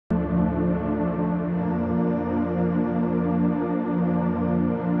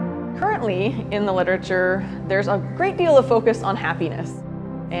Currently, in the literature, there's a great deal of focus on happiness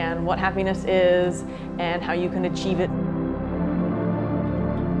and what happiness is and how you can achieve it.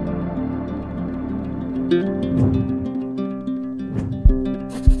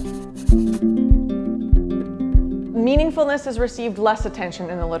 Meaningfulness has received less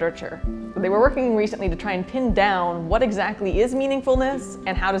attention in the literature. They were working recently to try and pin down what exactly is meaningfulness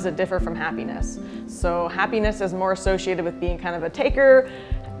and how does it differ from happiness. So happiness is more associated with being kind of a taker,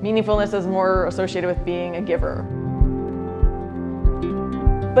 meaningfulness is more associated with being a giver.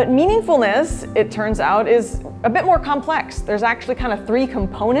 But meaningfulness, it turns out, is a bit more complex. There's actually kind of three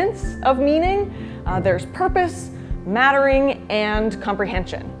components of meaning. There's purpose, mattering, and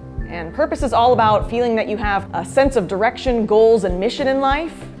comprehension. And purpose is all about feeling that you have a sense of direction, goals, and mission in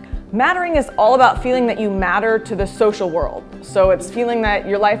life. Mattering is all about feeling that you matter to the social world. So it's feeling that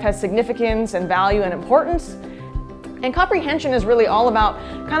your life has significance and value and importance. And comprehension is really all about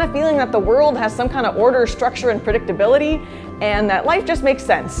kind of feeling that the world has some kind of order, structure, and predictability, and that life just makes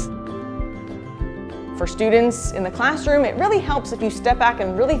sense. For students in the classroom, it really helps if you step back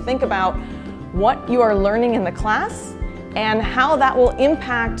and really think about what you are learning in the class and how that will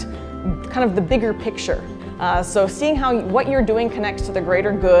impact kind of the bigger picture. So seeing how what you're doing connects to the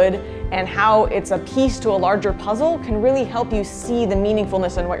greater good and how it's a piece to a larger puzzle can really help you see the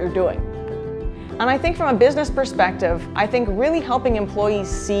meaningfulness in what you're doing. And I think from a business perspective, I think really helping employees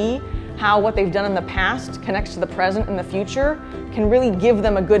see how what they've done in the past connects to the present and the future can really give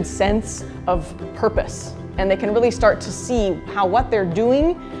them a good sense of purpose. And they can really start to see how what they're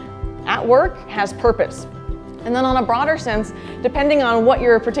doing at work has purpose. And then on a broader sense, depending on what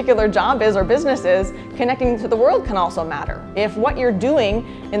your particular job is or business is, connecting to the world can also matter. If what you're doing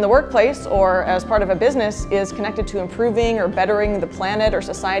in the workplace or as part of a business is connected to improving or bettering the planet or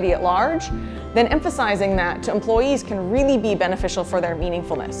society at large, then emphasizing that to employees can really be beneficial for their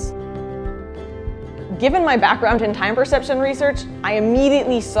meaningfulness. Given my background in time perception research, I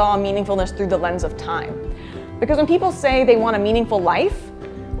immediately saw meaningfulness through the lens of time. Because when people say they want a meaningful life,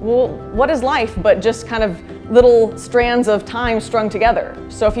 well, what is life but just kind of little strands of time strung together?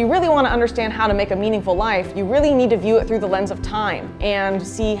 So if you really want to understand how to make a meaningful life, you really need to view it through the lens of time and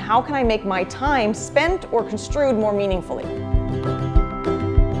see how can I make my time spent or construed more meaningfully.